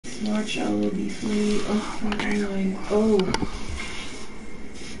March I will be free. Oh, online. Oh.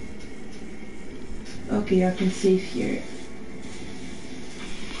 Okay, I can save here.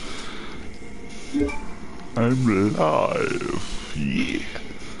 I'm alive. Yeah.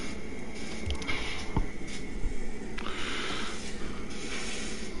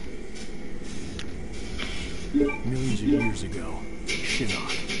 Millions of years ago,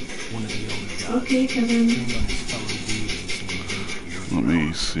 Shinnok, one of the elder gods, okay, Kevin. turned on his fellow deities and invaded the Earth. Let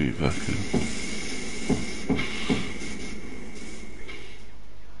me see if I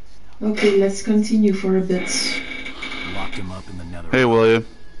can. Okay, let's continue for a bit. Locked him up in the nether. Hey, William.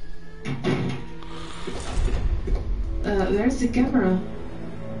 Where's the camera?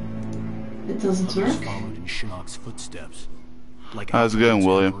 It doesn't Others work. followed in Shinnok's footsteps. Like How's it going,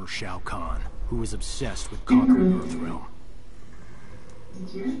 William? Emperor Shao Kahn, who was obsessed with conquering Earthrealm.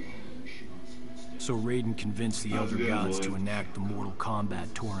 So Raiden convinced the Elder Gods to enact the Mortal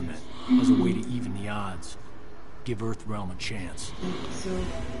Kombat tournament as a way to even the odds, give Earthrealm a chance.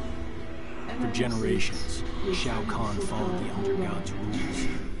 For generations, Shao Kahn followed the Elder Gods' rules.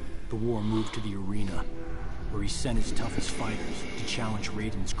 The war moved to the arena, where he sent his toughest fighters to challenge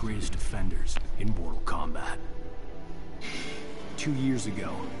Raiden's greatest defenders in Mortal Kombat. 2 years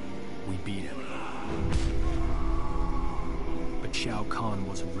ago, we beat him. But Shao Kahn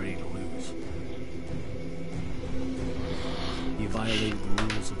wasn't ready to lose. He violated the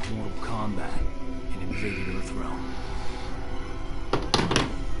rules of Mortal Kombat and invaded Earthrealm.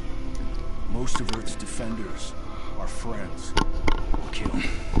 Most of Earth's defenders, our friends, were killed,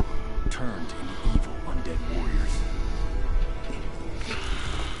 turned into evil undead warriors.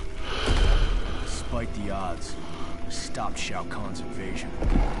 Despite the odds, we stopped Shao Kahn's invasion.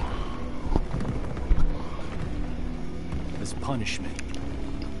 As punishment,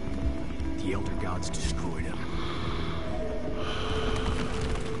 the Elder Gods destroyed him.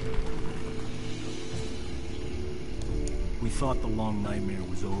 We thought the long nightmare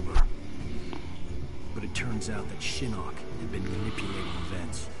was over. But it turns out that Shinnok had been manipulating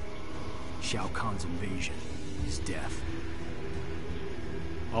events. Shao Kahn's invasion, his death.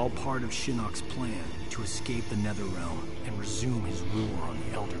 All part of Shinnok's plan to escape the Netherrealm and resume his rule on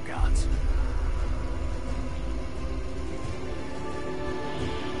the Elder Gods.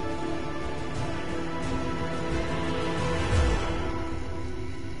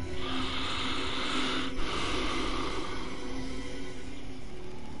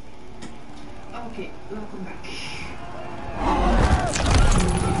 Okay, welcome back.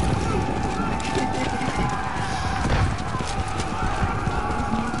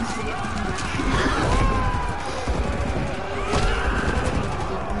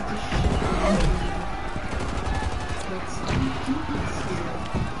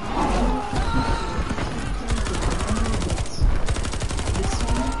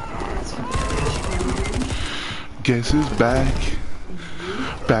 Guess who's back?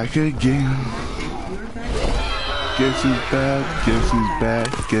 Back again. Guess who's back? Guess who's back?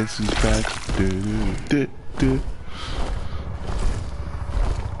 Guess who's back? Do, do, do.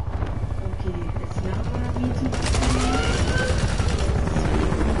 Okay, it's now for me to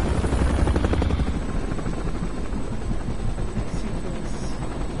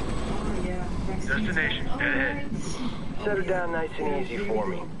Destination, dead ahead. Set her down nice and easy for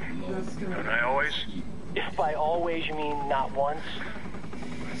me. Don't I always? If by always you mean not once.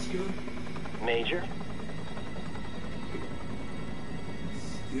 Major?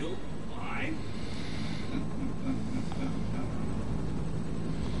 Still alive?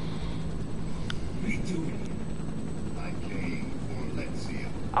 Me too. I came for Lexia.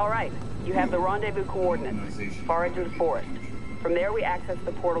 All right, you have the rendezvous coordinates. Far into the forest. From there, we access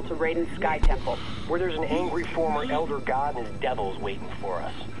the portal to Raiden's Sky Temple. Where there's an angry former Elder God and his devils waiting for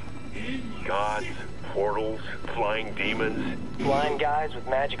us. Gods, portals, flying demons. Blind guys with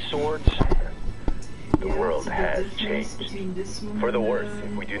magic swords. The world has changed. For the worse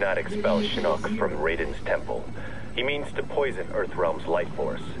if we do not expel Shinnok from Raiden's temple. He means to poison Earthrealm's life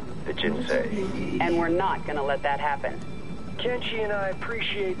force, the Jinsei. And we're not gonna let that happen. Kenshi and I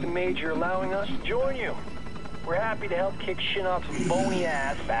appreciate the Major allowing us to join you. We're happy to help kick Shinnok's bony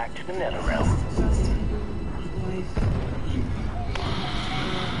ass back to the Netherrealm.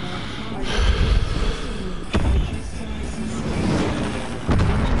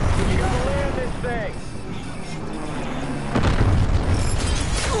 You gotta land this thing!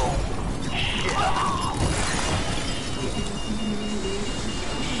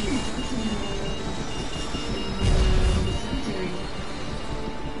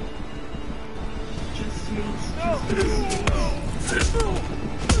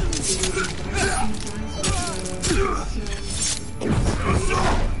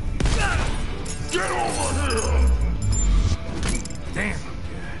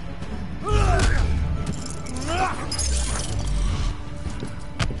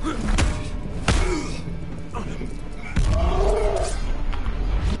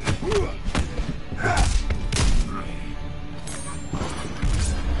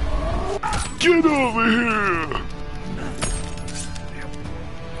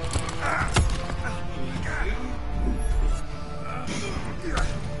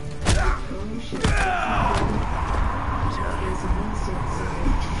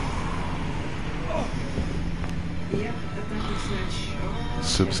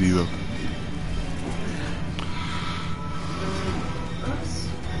 Sub-Zero. Oops.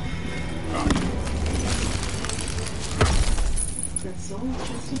 That's all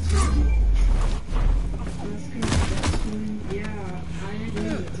just a tool. Yeah, I agree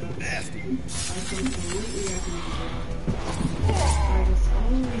with that. I completely agree with that. I was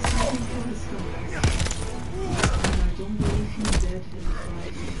always looking for his comeback. And I don't believe he's dead in the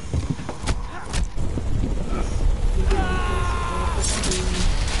fight.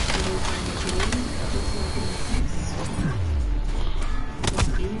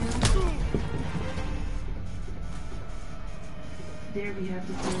 There we have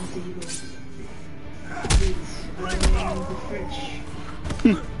the turntable. Wait, the fridge. I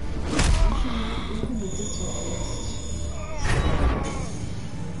should open this one first.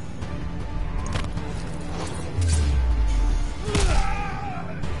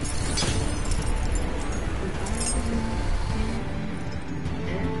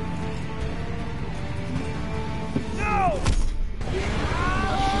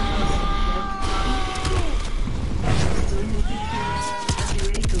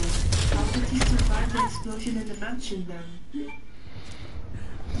 Explosion in the mansion then.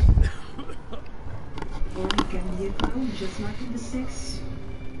 Or he can be a clone, just like in the 6.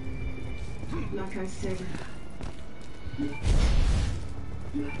 Like I said.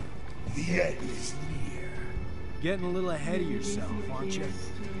 The end is near. Getting a little ahead of yourself, aren't you?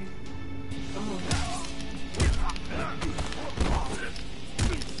 Oh.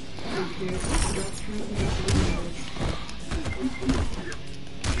 Okay, that's really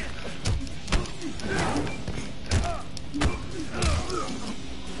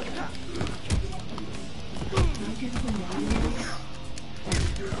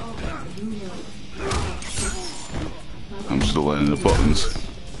I'm still letting the buttons.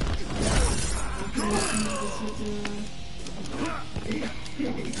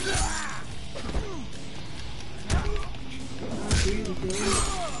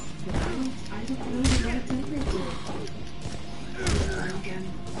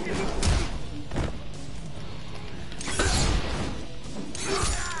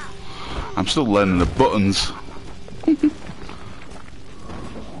 I'm still learning the buttons.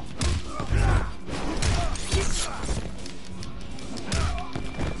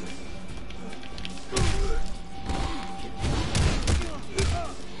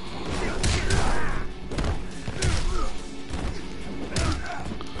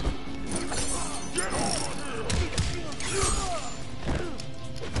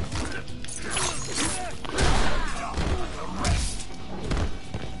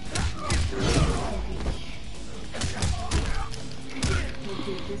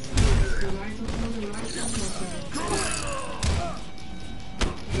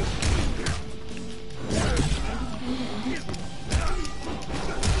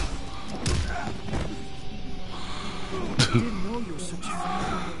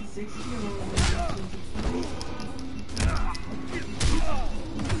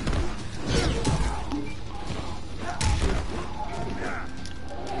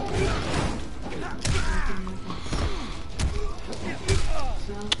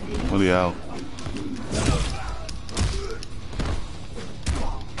 Bloody hell.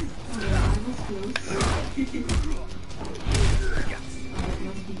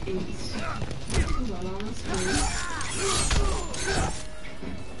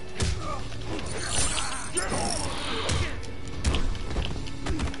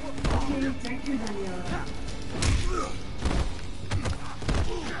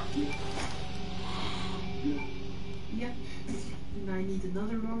 Yep, and I need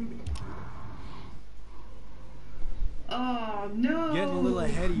another one. Oh no! Getting a little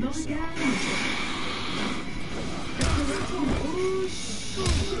ahead of yourself. Oh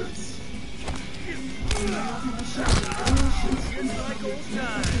shit!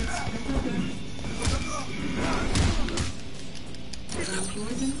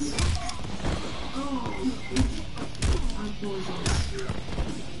 I'm poisoned.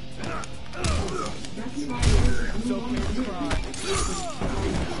 That's why it's okay to cry.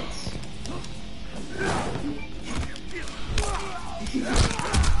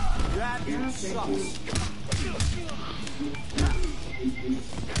 That sucks.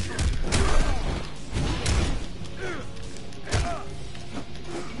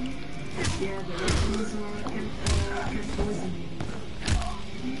 Yeah, the Russians can poison me.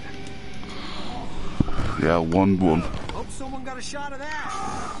 Yeah, 1-1. Hope someone got a shot of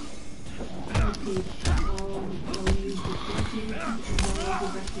that. Okay, I'll use the thinking and then I'll go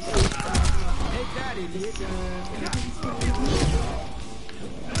back to sleep. Take that, idiot.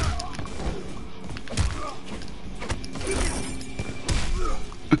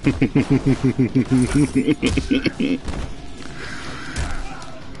 I'm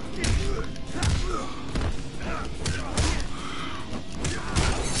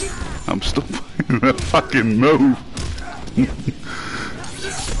still playing that fucking move.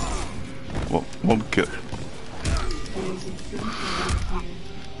 One kill.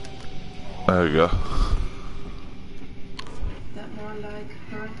 There we go. That more like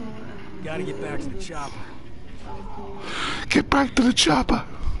purple and Gotta get back to the chopper. Get back to the chopper.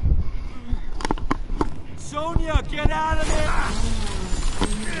 Sonia, get out of there!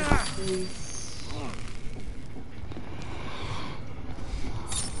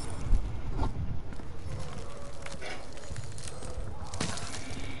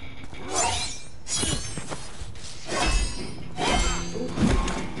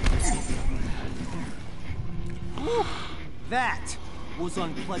 That was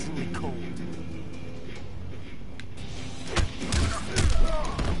unpleasantly cold.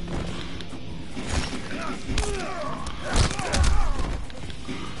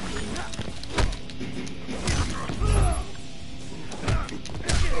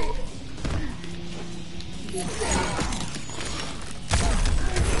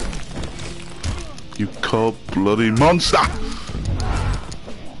 You cold bloody monster!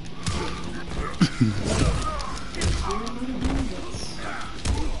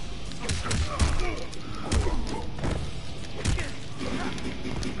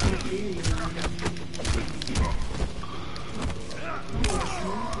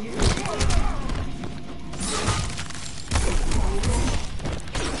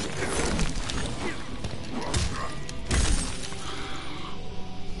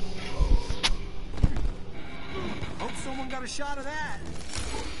 Hope someone got a shot of that.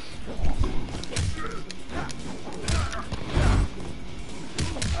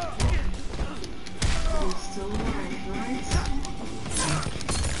 still alive, right?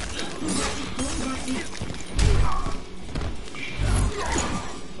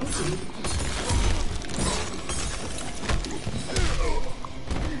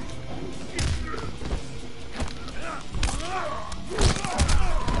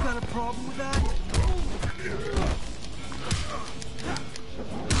 Got a problem with that?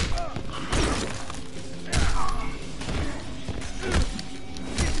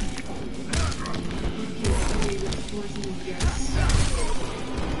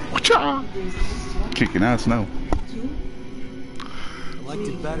 Kicking ass now. I liked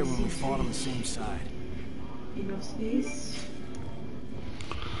it better when we fought on the same side. Enough space.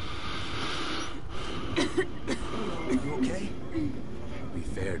 You okay? We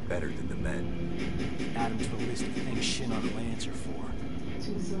fared better than the men. Add 'em to the list of things Shinnok will answer for.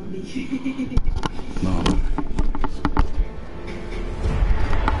 To zombie. No.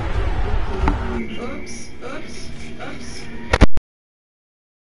 Oops, oops, oops.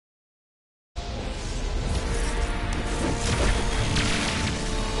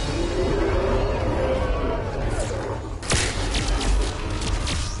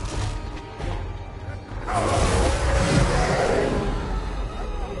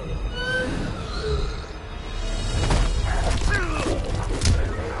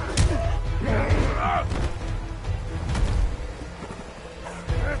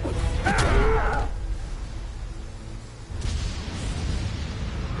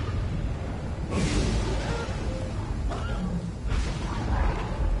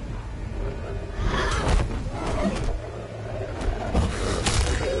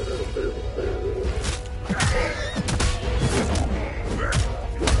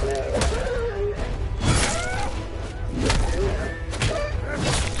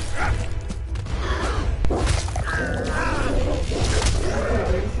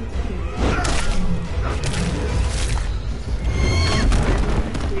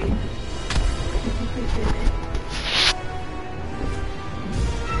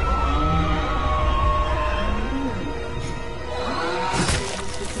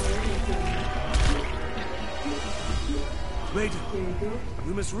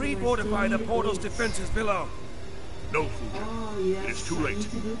 We must refortify the portal's defenses below. No, Fuji. Oh, yes. It is too late. I need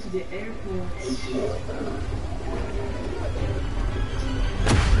to go to the airport.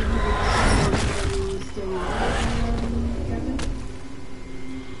 Still alive, Kevin?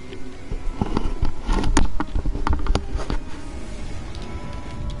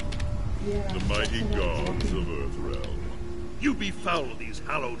 Yeah, The mighty that's what I'm gods talking of Earthrealm. You befoul these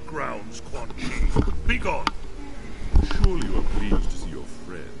hallowed grounds, Quan Chi. Be gone! Surely you are pleased to see your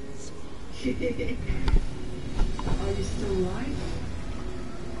friends. Are you still alive?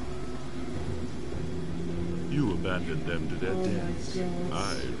 You abandoned them to their Oh my deaths. God.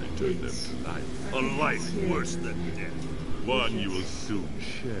 I returned them to life. A life worse than death. One you will soon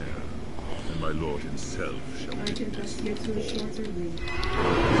share, and my lord himself shall I can witness just get to a shorter route.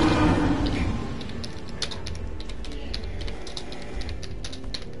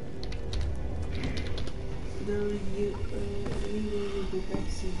 Though you, we will go back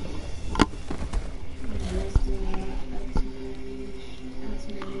soon. And there's the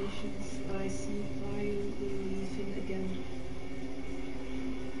admirations. I see fire relieving again.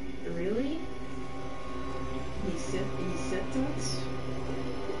 Really? He said that?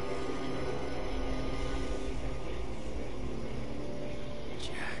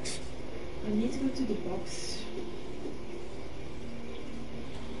 Jax. I need to go to the box.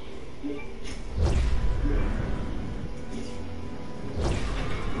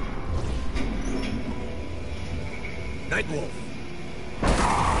 Nightwolf.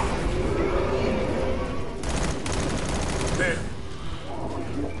 There.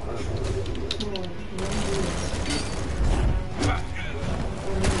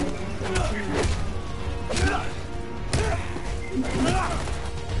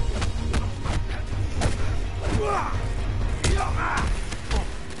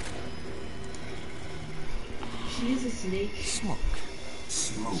 She is a snake. Smoke.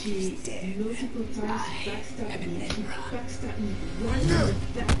 She multiple times backstabbed me. She backstabbed me right in the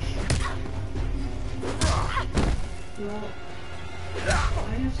back. Well,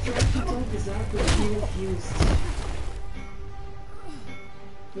 I have tried to talk this out, but she refused.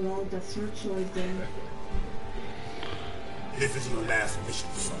 Well, that's her choice then. This is your last mission,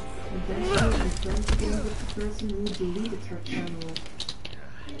 son. And then she was friends again with the person who deleted her channel.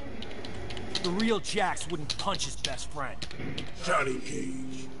 The real Jax wouldn't punch his best friend. Johnny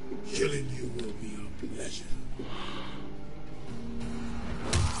Cage, killing you will be a pleasure.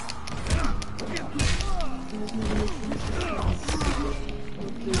 There's no way to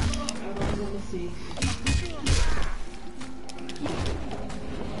okay, I don't want to see.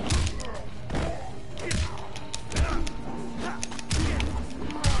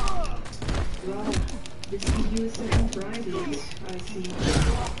 Wow, this video is set on Friday, I see.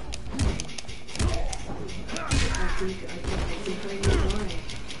 I think I know why.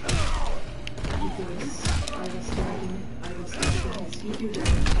 Because I was starting his video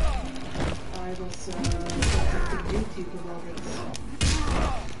then. I was contacting YouTube about it.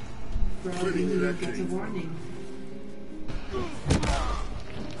 Probably didn't get a warning.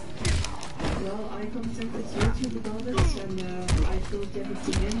 Well, I contacted YouTube about it and I filled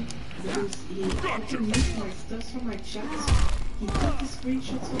everything in because he often used my stuff from my chat. He took the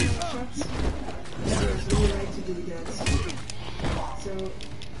screenshots from my chat. There's no right to do that. So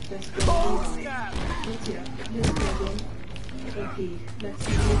that's probably why. But yeah, no problem. Okay, let's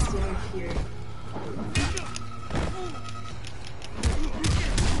see what's right here.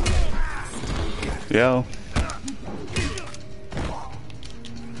 Yeah.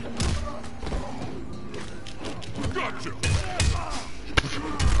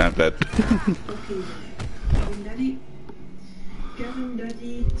 I'm dead. Okay, Kevin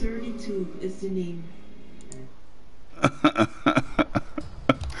Daddy 32 is the name.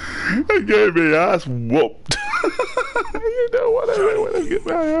 I gave me ass whooped. You know what I mean when I get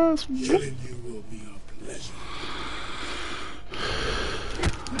my ass whooped. Killing you will be a pleasure.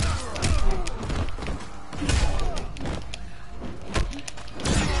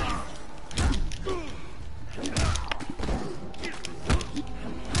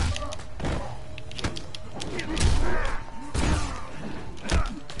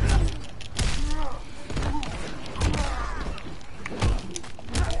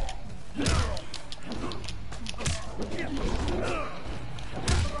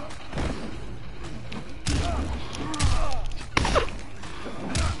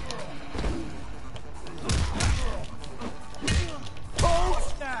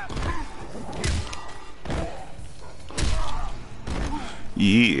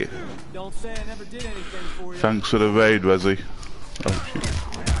 Yeah. Don't say I never did anything for you. Thanks for the raid, Wesley. Oh shit.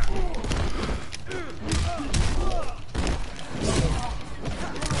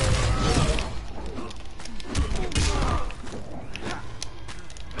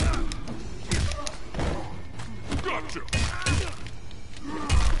 Gotcha.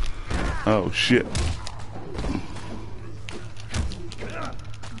 Oh shit.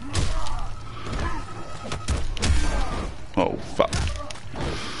 Oh fuck.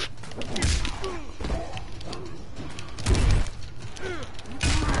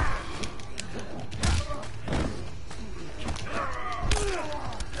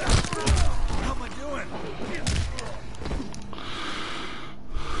 How am I doing?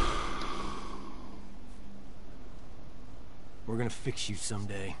 We're gonna fix you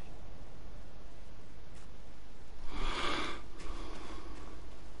someday.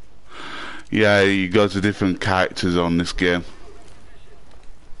 Yeah, you go to different characters on this game.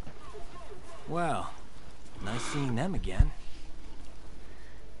 Well, nice seeing them again.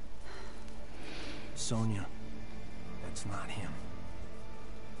 Sonia, that's not him.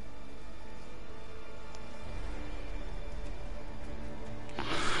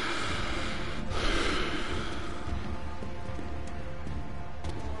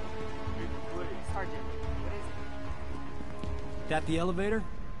 Sergeant, what is it? That the elevator?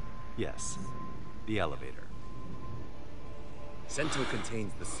 Yes, the elevator. Cento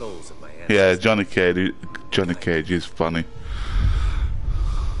contains the souls of my ancestors. Yeah, Johnny Cage is funny.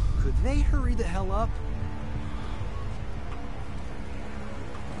 Could they hurry the hell up?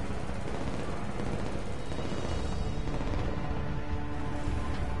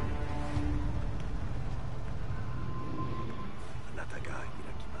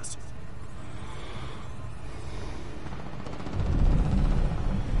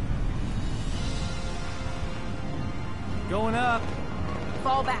 Going up.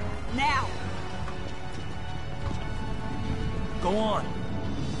 Fall back, now! Go on.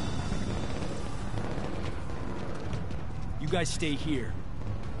 You guys stay here.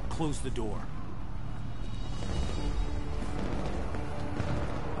 Close the door.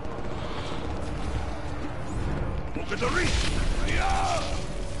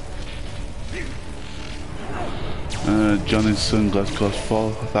 Johnny's sunglasses cost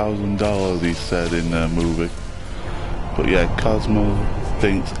 $4,000, he said in the movie. But yeah, Cosmo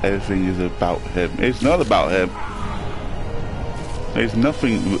thinks everything is about him. It's not about him. There's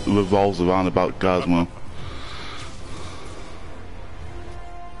nothing revolves around about Cosmo.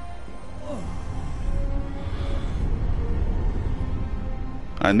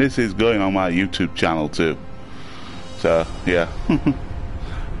 And this is going on my YouTube channel too. So yeah.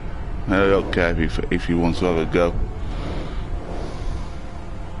 I don't care if he wants to have a go.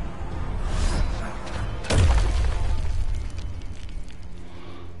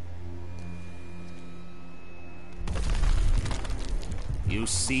 You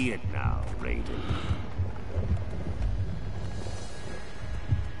see it now, Raiden.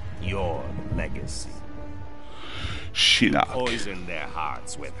 Your legacy. Shinnok. Poison their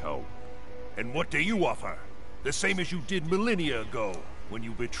hearts with hope. And what do you offer? The same as you did millennia ago, when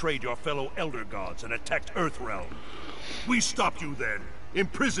you betrayed your fellow Elder Gods and attacked Earthrealm. We stopped you then,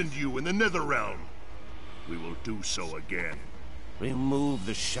 imprisoned you in the Netherrealm. We will do so again. Remove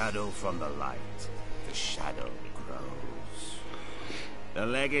the shadow from the light. The shadow grows. The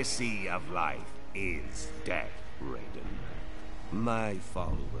legacy of life is death, Raiden. My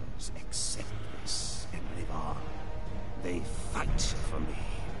followers accept this and live on. They fight for me.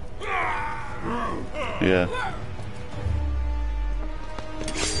 Yeah.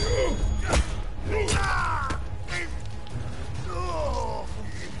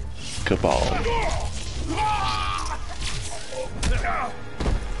 Cabal.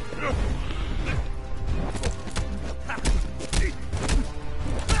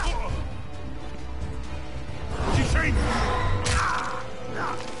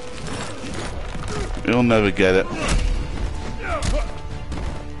 You'll never get it.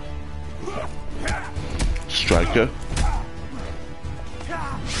 Striker.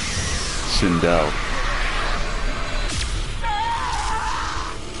 Sindel.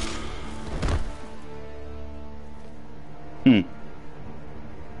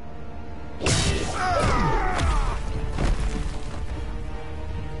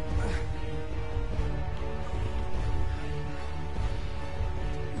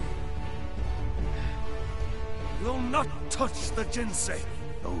 Will not touch the Jinsei.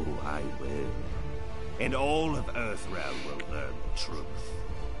 Oh, I will. And all of Earthrealm will learn the truth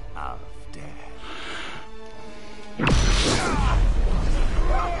of death.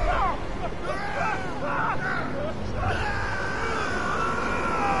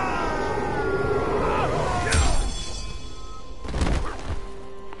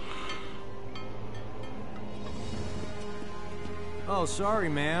 Oh, sorry,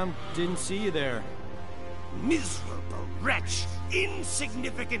 ma'am. Didn't see you there. Miserable wretch!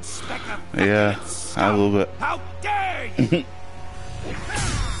 Insignificant speck of Yeah, I love it. How dare you!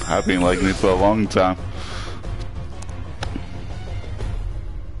 I've been liking it for a long time.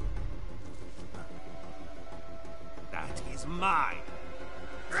 That is mine.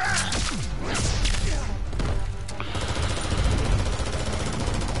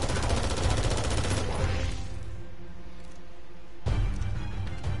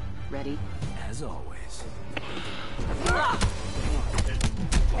 Ready? As always.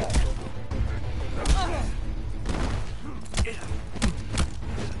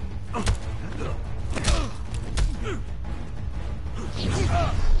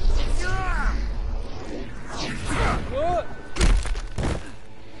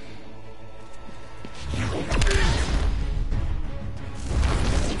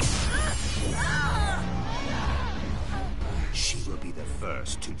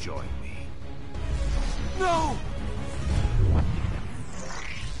 join me. No!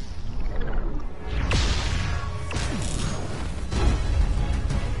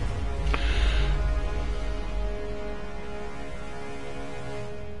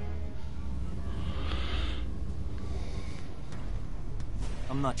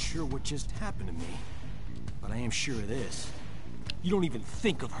 I'm not sure what just happened to me, but I am sure of this. You don't even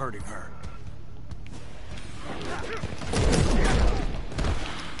think of hurting her.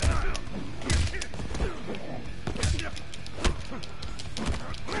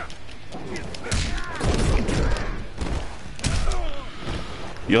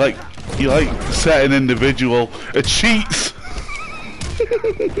 You like set an individual a cheats.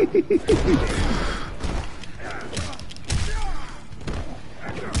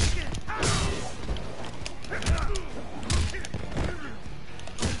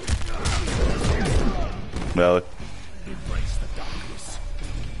 Really? Embrace the darkness.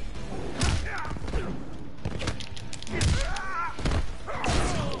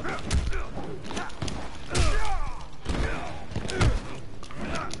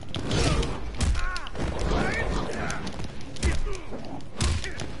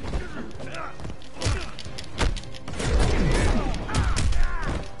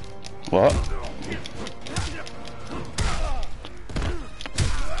 What?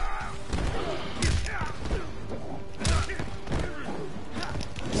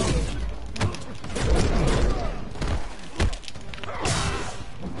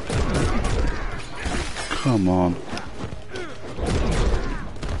 Come on.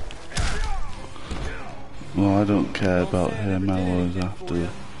 Well, I don't care about him. I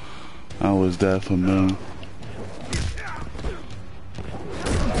was there for Moon.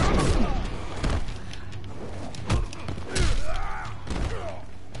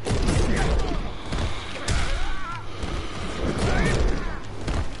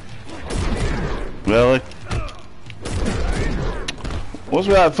 Really? What's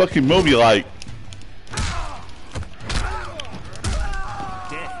with that fucking movie like?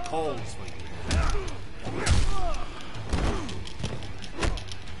 Death calls for you.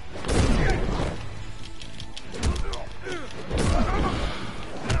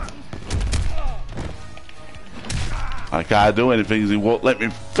 I can't do anything because he won't let me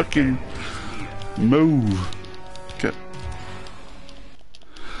fucking move. Okay.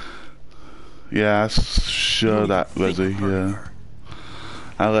 Yeah, I'm sure that was a,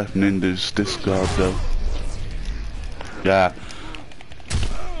 I left Ninja's Discord though. Yeah.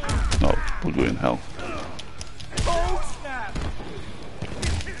 No, we're going hell.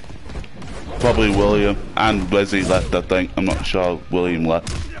 Probably William and Wesley left, I think. I'm not sure William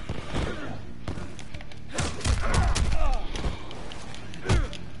left.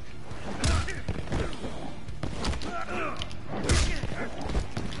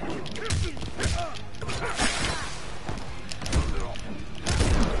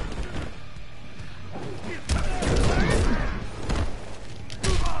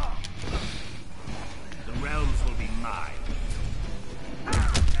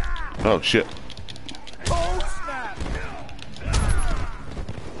 Oh shit.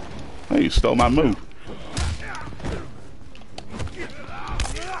 Hey, you stole my move.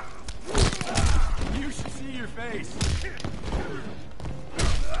 You should see your face.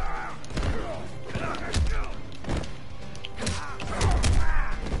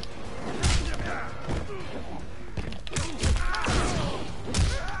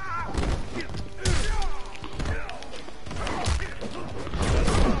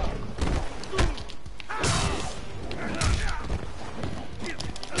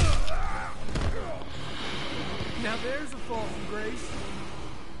 Now there's a fall from grace.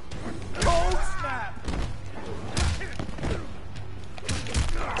 Cold snap!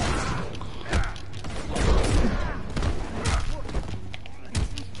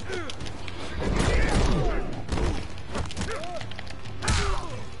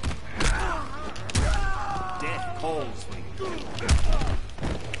 Death calls for you.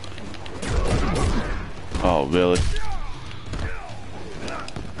 Oh, really?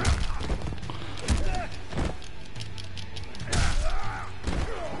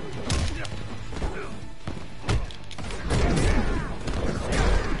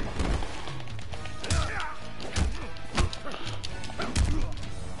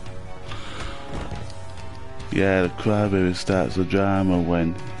 Yeah, the crybaby starts the drama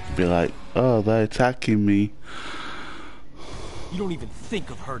when be like, oh, they're attacking me. You don't even think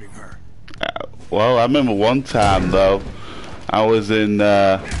of hurting her. Well, I remember one time though, I was in,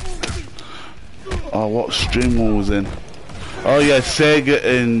 oh, what stream one was in? Oh yeah, Sega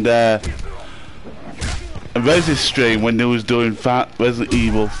and, I Rez's stream when they was doing Resident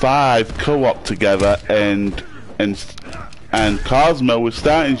Evil 5 co-op together, and Cosmo was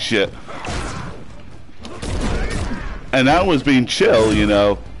starting shit, and that was being chill, you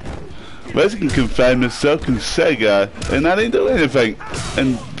know. Rez can confirm this, so can Sega, and I didn't do anything.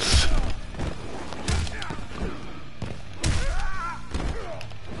 And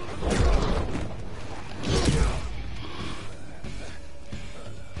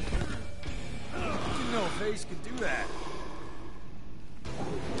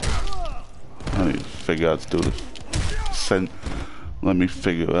let me figure out to do this. Let me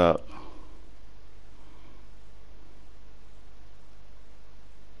figure it out.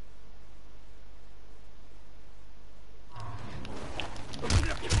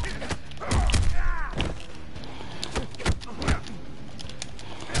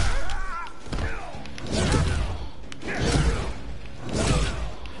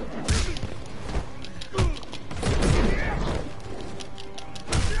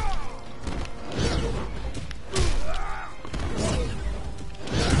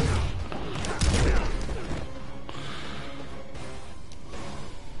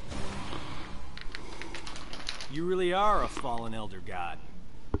 You really are a fallen elder god.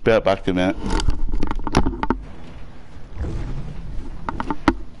 Bet back in that.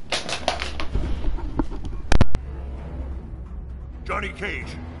 Johnny Cage,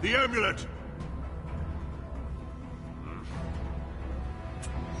 the amulet!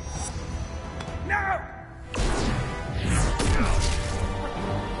 No!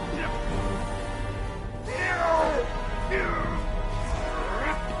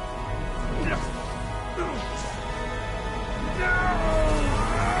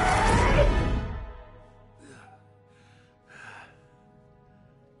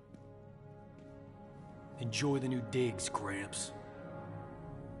 Enjoy the new digs, Gramps.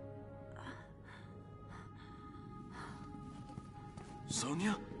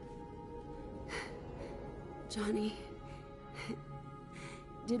 Sonia? Johnny,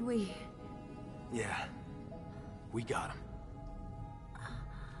 did we? Yeah, we got him.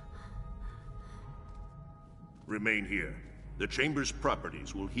 Remain here. The Chamber's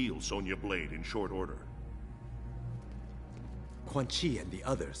properties will heal Sonya Blade in short order. Quan Chi and the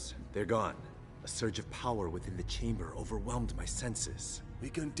others, they're gone. A surge of power within the chamber overwhelmed my senses. We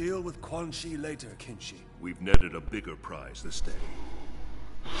can deal with Quan Chi later, Kinshi. We've netted a bigger prize this day.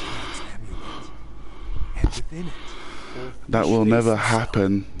 Jane's amulet. And within it... That will never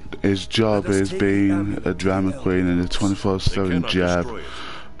happen. His job is being a drama queen and a 24/7 jab.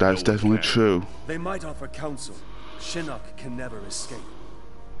 That's definitely true. They might offer counsel. Shinnok can never escape.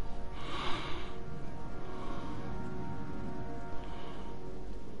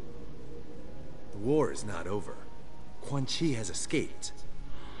 The war is not over. Quan Chi has escaped.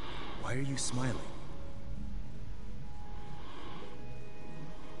 Why are you smiling?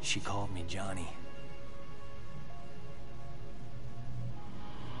 She called me Johnny.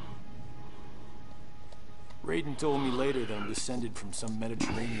 Raiden told me later that I'm descended from some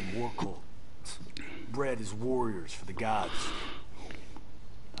Mediterranean war cult, bred as warriors for the gods.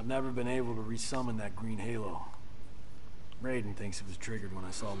 I've never been able to resummon that green halo. Raiden thinks it was triggered when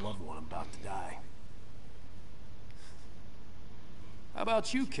I saw a loved one about to die. How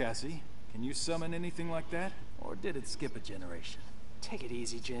about you, Cassie? Can you summon anything like that? Or did it skip a generation? Take it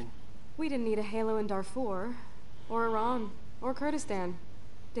easy, Jin. We didn't need a halo in Darfur, or Iran, or Kurdistan.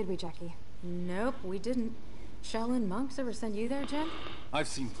 Did we, Jackie? Nope, we didn't. Shaolin monks ever send you there, Jen? I've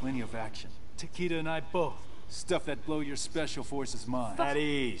seen plenty of action. Takeda and I both. Stuff that blow your special forces mind. At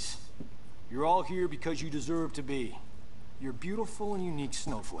ease. You're all here because you deserve to be. You're beautiful and unique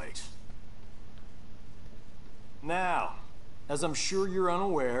snowflakes. Now, as I'm sure you're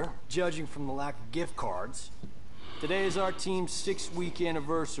unaware, judging from the lack of gift cards, today is our team's 6-week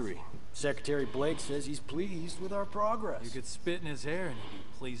anniversary. Secretary Blake says he's pleased with our progress. You could spit in his hair and he'd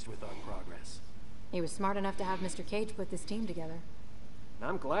be pleased with our progress. He was smart enough to have Mr. Cage put this team together.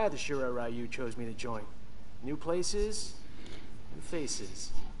 I'm glad the Shirai Ryu chose me to join. New places, new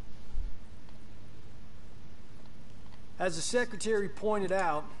faces. As the secretary pointed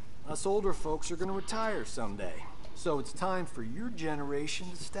out, us older folks are gonna retire someday. So it's time for your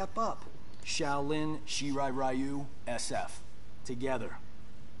generation to step up. Shaolin, Shirai Ryu, SF. Together.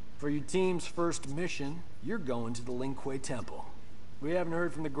 For your team's first mission, you're going to the Lin Kuei Temple. We haven't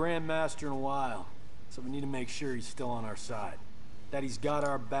heard from the Grand Master in a while, so we need to make sure he's still on our side. That he's got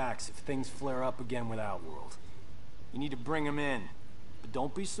our backs if things flare up again with Outworld. You need to bring him in, but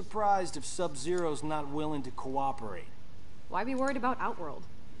don't be surprised if Sub-Zero's not willing to cooperate. Why be worried about Outworld?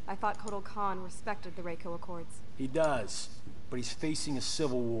 I thought Kotal Khan respected the Reiko Accords. He does, but he's facing a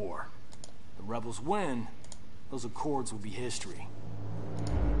civil war. The rebels win, those Accords will be history.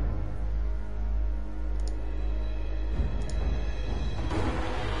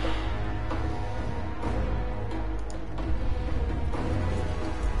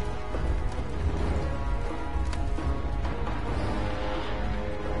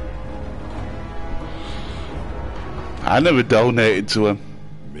 I never donated to him.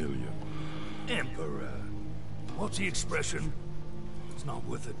 Emperor. What's the expression? It's not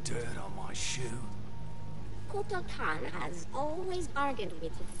worth the dirt on my shoe. Kotal Khan has always bargained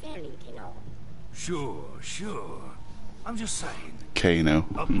with you fairly, Kano. Sure. I'm just saying. Kano.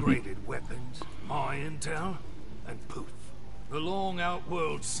 Upgraded weapons, my intel, and poof. The long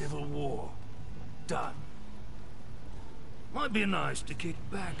outworld civil war. Done. Might be nice to kick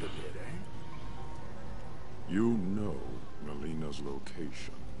back a bit, eh? You know Melina's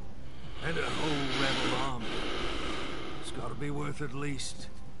location. And a whole rebel army. It's gotta be worth at least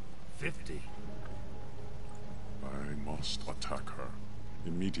 50. I must attack her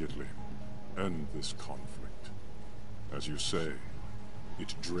immediately. End this conflict. As you say,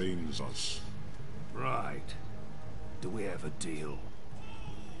 it drains us. Right. Do we have a deal?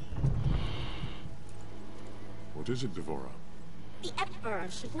 What is it, Devora? The Emperor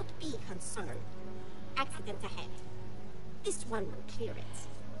should not be concerned. Accident ahead. This one will clear it.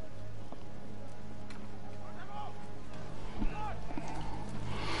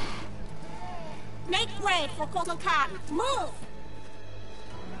 Make way for Kotal Khan! Move!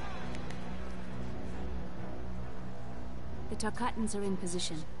 The Tarkatans are in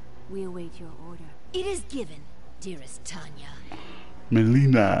position. We await your order. It is given, dearest Tanya.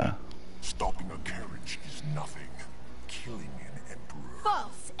 Melina. Stopping a carriage is nothing. Killing an emperor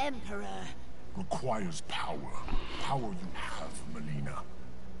False Emperor! requires power. Power you have, Melina,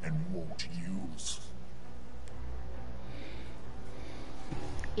 and won't use.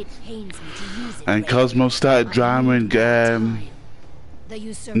 It pains me to use it. And Cosmo started driving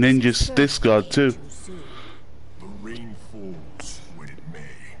Ninja's Discard too. The rain falls when it may.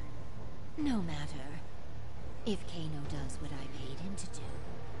 No matter. If Kano does what I paid him to do.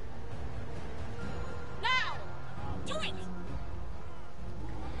 Now! Do it!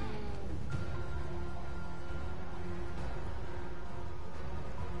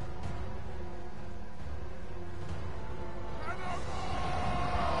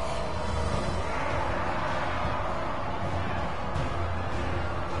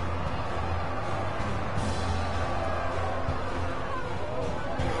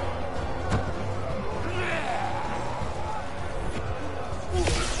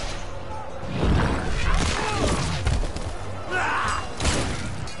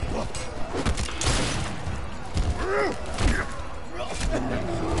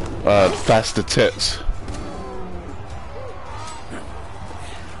 Faster tits.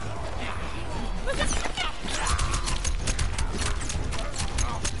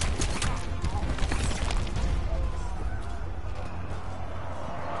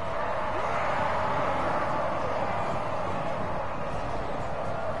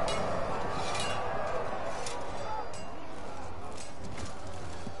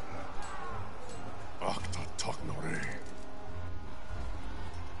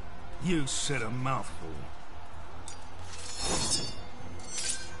 You said a mouthful.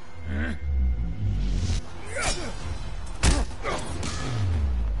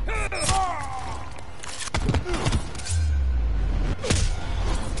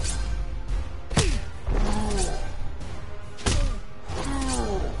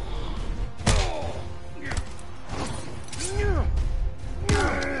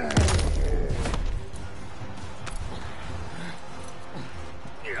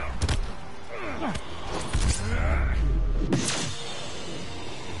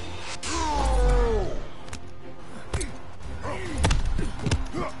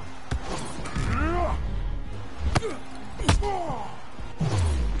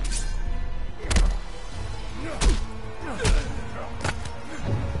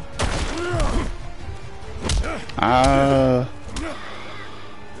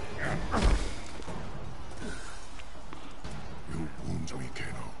 You wound me,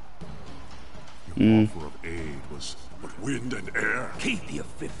 Kano. Your offer of aid was but wind and air. Keep your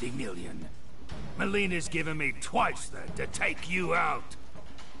 50 million. Melina's given me twice that to take you out.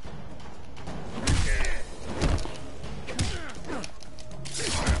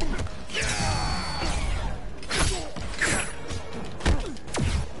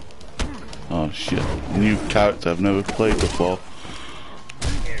 Oh shit, new character I've never played before.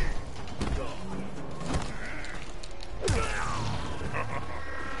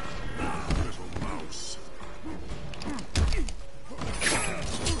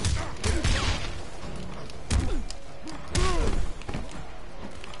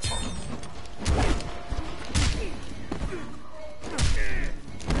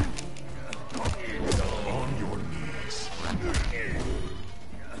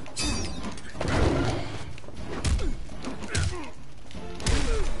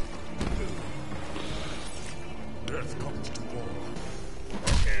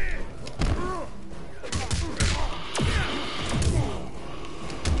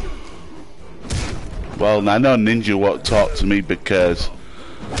 Well, I know Ninja won't talk to me because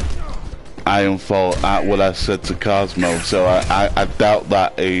I am fault at what I said to Cosmo, so I doubt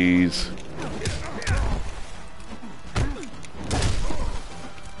that he's...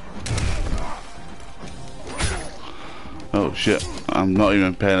 Oh shit, I'm not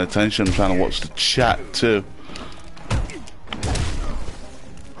even paying attention, I'm trying to watch the chat too.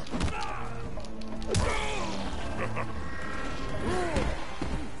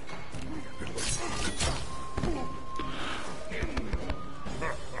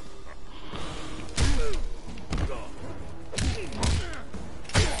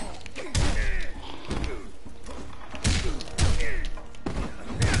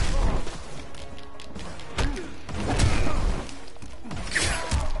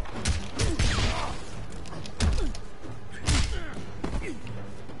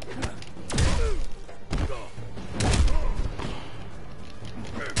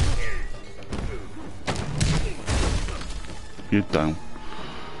 You're down.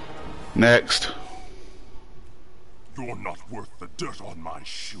 Next. You're not worth the dirt on my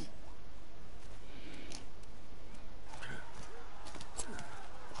shoe.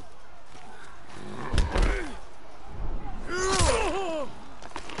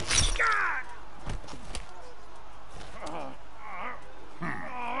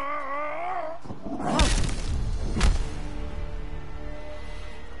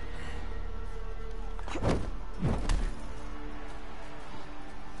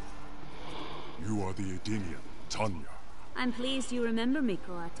 You are the Edenian, Tanya. I'm pleased you remember me,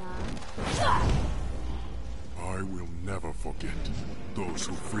 Koatar. I will never forget those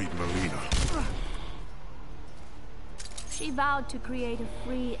who freed Melina. She vowed to create a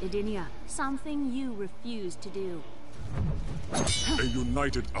free Edenia, something you refused to do. A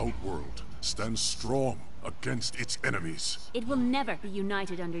united Outworld stands strong against its enemies. It will never be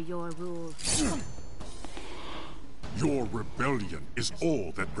united under your rule. Your rebellion is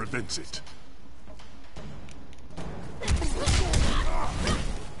all that prevents it.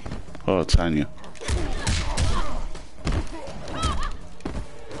 Oh, Tanya.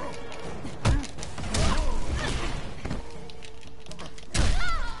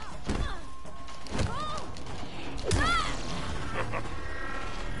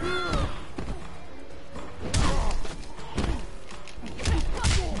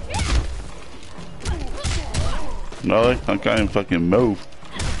 No, I can't even fucking move.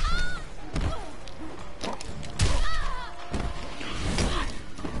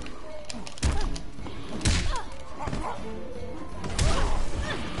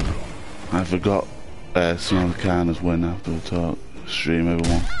 I forgot Samantha Carter's win after the talk. Stream,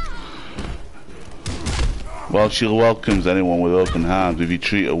 everyone. Well, she welcomes anyone with open arms if you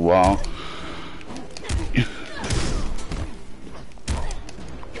treat her well.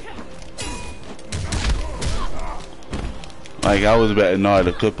 Like, I was a bit annoyed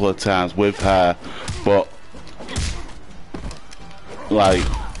a couple of times with her, but like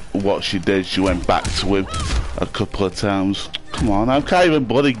what she did, she went back to him a couple of times. Come on, I can't even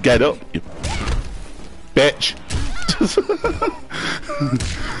bloody get up, you bitch.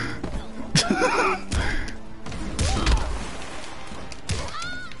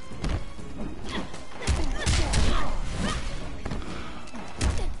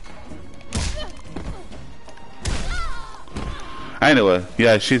 Anyway,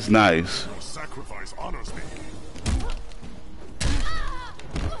 yeah, she's nice. Your sacrifice honors me.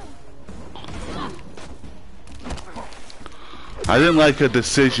 I didn't like her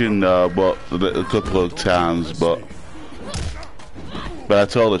decision, but a couple of times, but I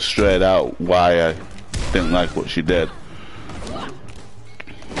told her straight out why I didn't like what she did.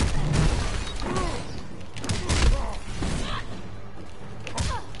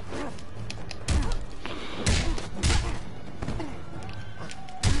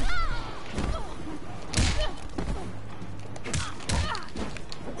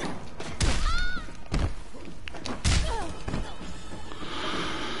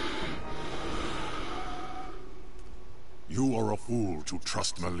 You are a fool to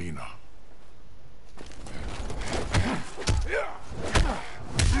trust Melina.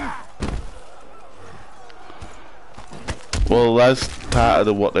 Well, that's part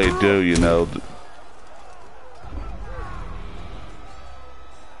of what they do, you know.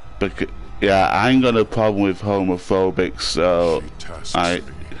 Because, yeah, I ain't got a problem with homophobics, so I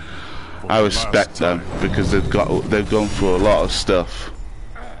respect them because they've gone through a lot of stuff.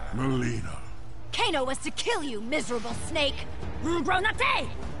 Melina. Kano was to kill you, miserable snake! Gronate!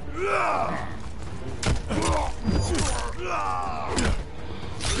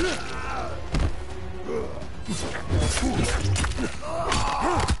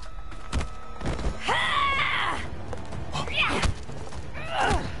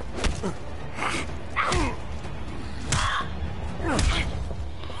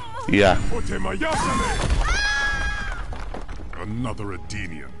 Yeah. Another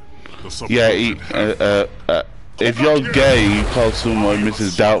Edenian. Yeah, if you're gay, you call someone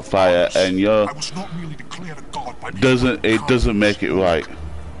Mrs. Doubtfire, and you're it doesn't make it right.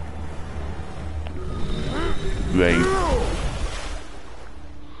 Rain.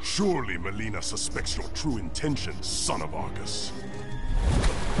 Surely Melina suspects your true intentions, son of Arcus.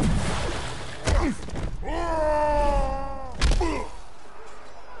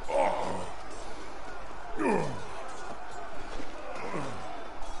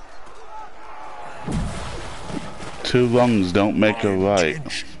 Two wrongs don't make a right.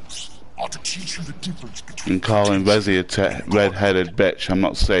 And calling Resi a red-headed bitch, I'm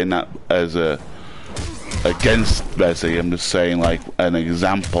not saying that as a against Resi, I'm just saying like an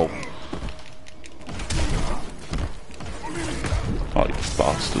example. Oh, you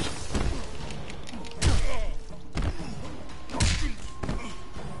bastard.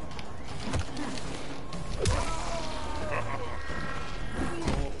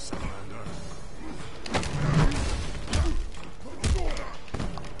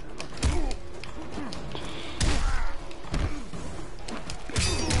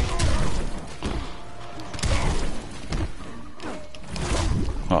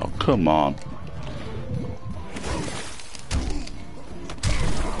 Oh, come on.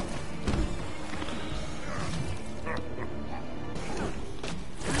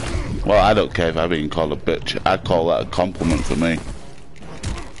 Well, I don't care if I've been called a bitch. I call that a compliment for me.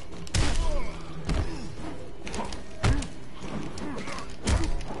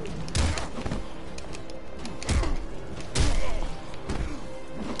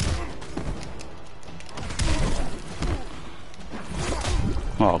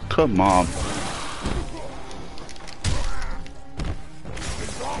 Oh, come on.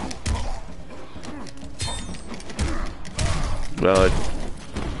 Really?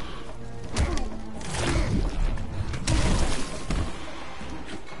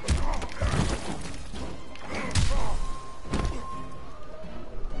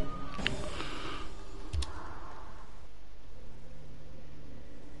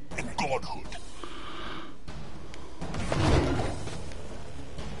 Godhood.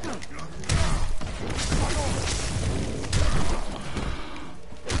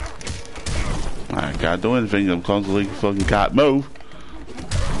 I can't do anything, I'm constantly fucking can't move.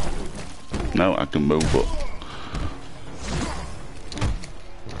 No, I can move, but...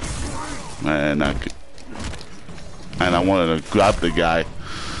 And I wanted to grab the guy.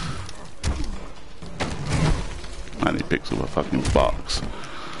 And he picks up a fucking box.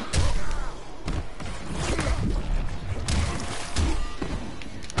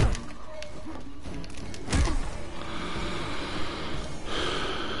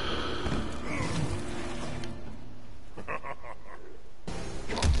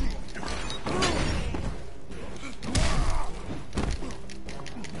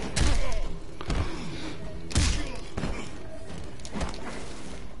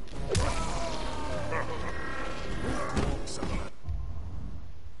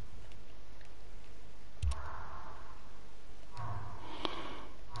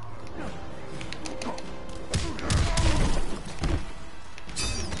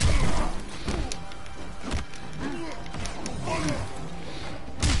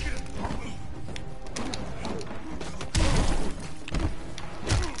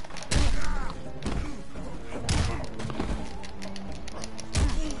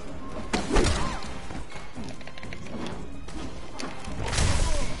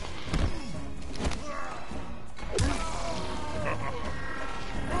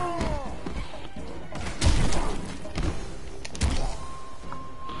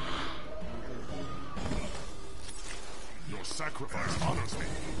 Sacrifice honors me.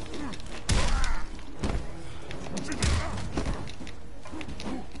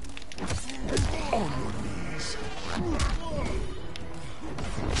 On your knees.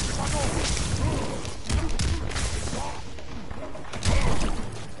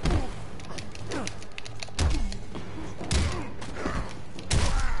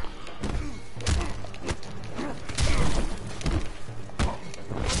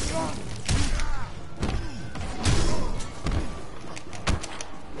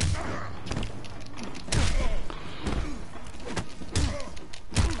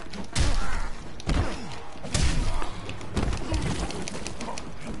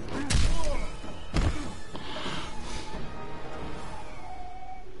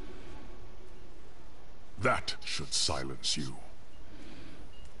 That should silence you.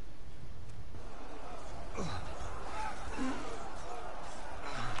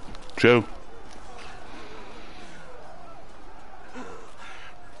 True.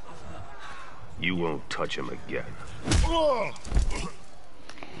 You won't touch him again.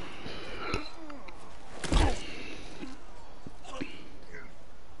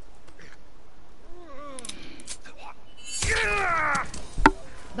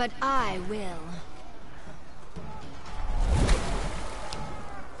 But I will.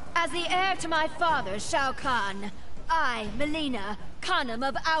 As the heir to my father, Shao Kahn, I, Melina, Khanum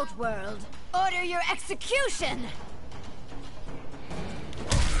of Outworld, order your execution!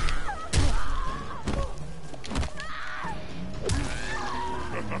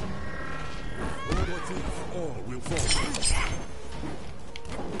 All will fall.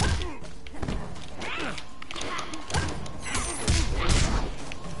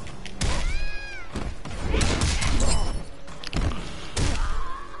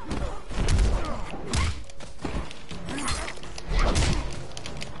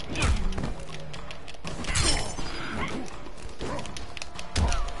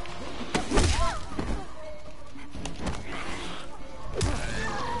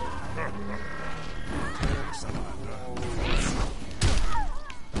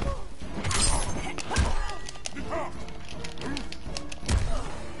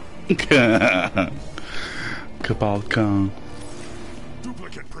 Cabal Khan.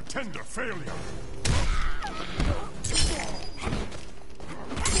 Duplicate pretender failure.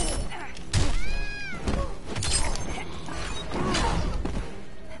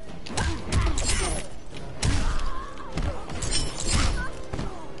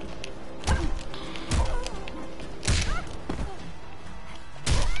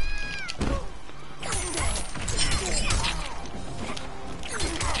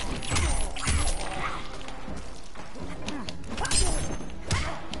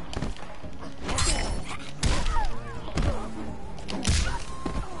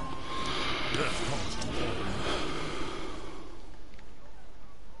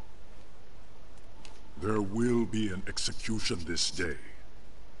 There will be an execution this day.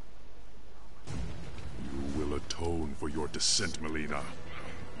 You will atone for your descent, Melina.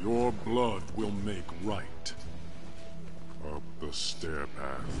 Your blood will make right. Up the stair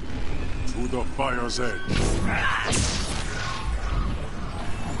path, to the fire's edge.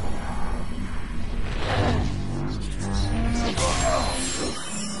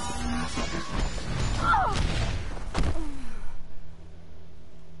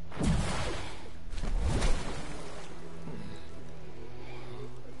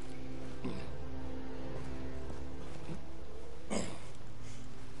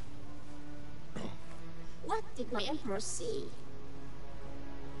 What did my emperor see?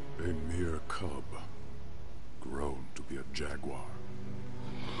 A mere cub, grown to be a jaguar.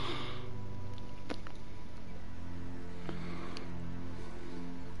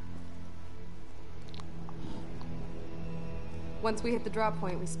 Once we hit the drop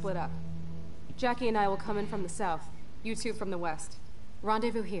point, we split up. Jackie and I will come in from the south, you two from the west.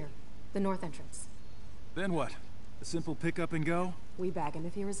 Rendezvous here, the north entrance. Then what? A simple pick up and go? We bag him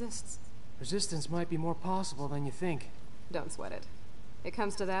if he resists. Resistance might be more possible than you think. Don't sweat it. It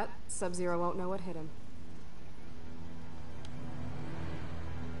comes to that, Sub-Zero won't know what hit him.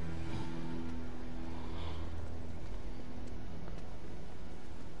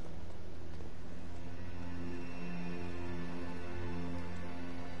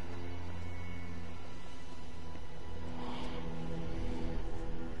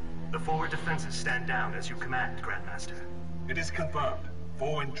 The forward defenses stand down as you command, Grandmaster. It is confirmed.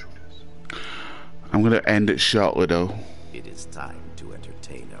 4 intruders. I'm gonna end it shortly though. It is time to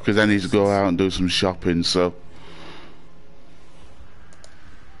entertain our Because I need to go out and do some shopping, so.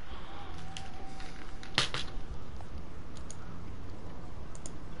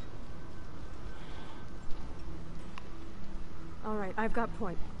 Alright, I've got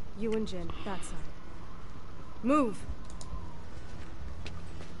point. You and Jin, that side. Move!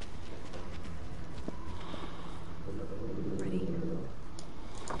 Ready?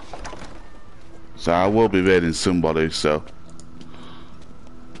 So I will be raiding somebody, so.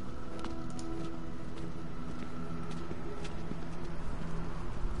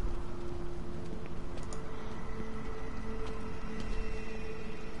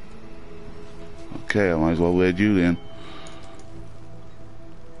 Okay, I might as well raid you then.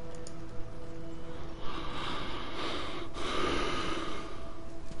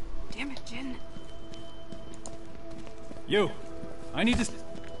 Damn it, Jin. You! I need to...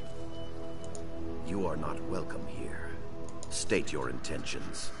 You are not welcome here. State your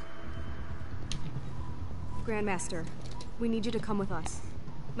intentions. Grandmaster, we need you to come with us.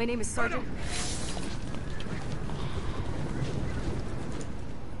 My name is Sergeant...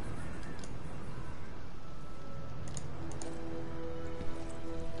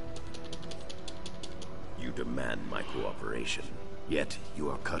 demand my cooperation. Yet you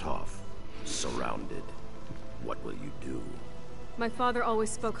are cut off, surrounded. What will you do? My father always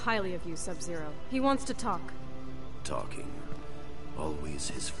spoke highly of you, Sub-Zero. He wants to talk. Talking. Always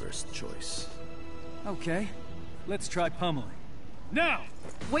his first choice. Okay, let's try pummeling. Now!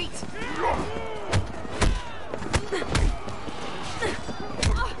 Wait!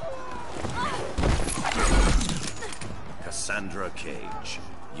 Cassandra Cage,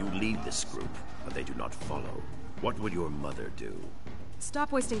 you lead this group, but they do not follow. What would your mother do?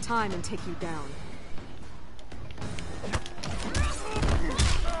 Stop wasting time and take you down.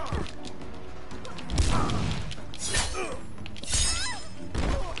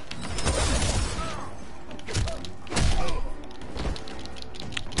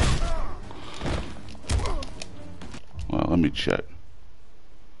 Well, let me check.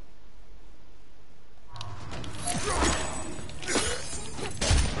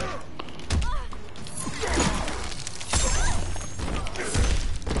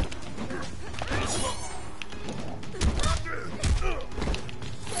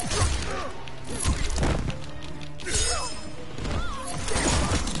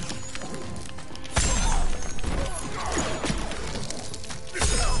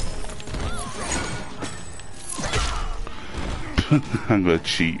 I'm gonna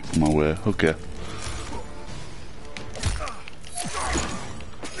cheat my way. Okay.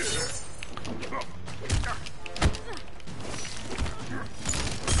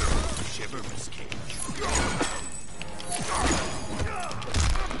 Shiver, Miss Cage.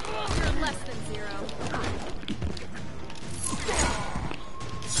 You're less than zero.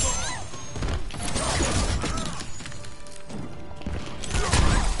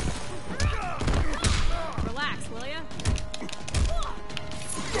 Relax, will ya?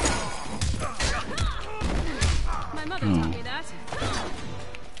 My mother taught me that.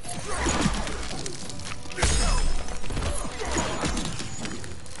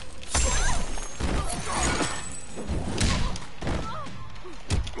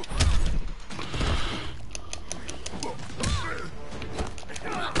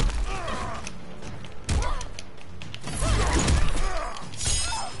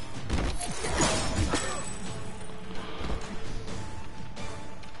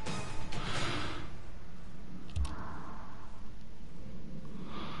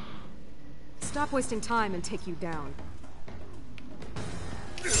 Stop wasting time and take you down.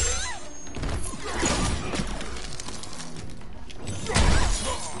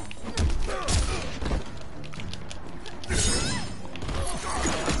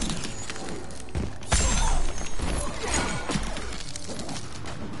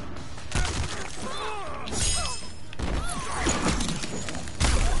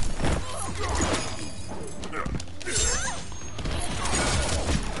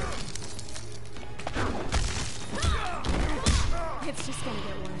 It's just gonna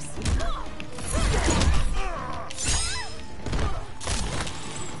get worse.